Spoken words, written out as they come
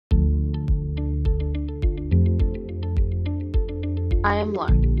I am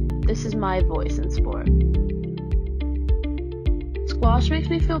Lark. This is my voice in sport. Squash makes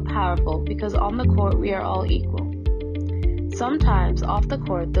me feel powerful because on the court we are all equal. Sometimes, off the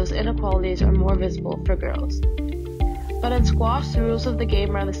court, those inequalities are more visible for girls. But in squash, the rules of the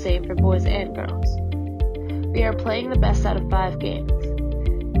game are the same for boys and girls. We are playing the best out of 5 games.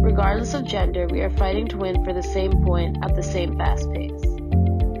 Regardless of gender, we are fighting to win for the same point at the same fast pace.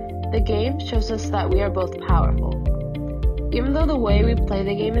 The game shows us that we are both powerful. Even though the way we play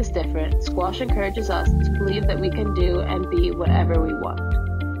the game is different, squash encourages us to believe that we can do and be whatever we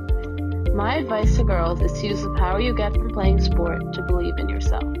want. My advice to girls is to use the power you get from playing sport to believe in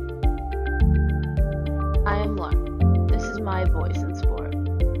yourself. I am Lark. This is my voice in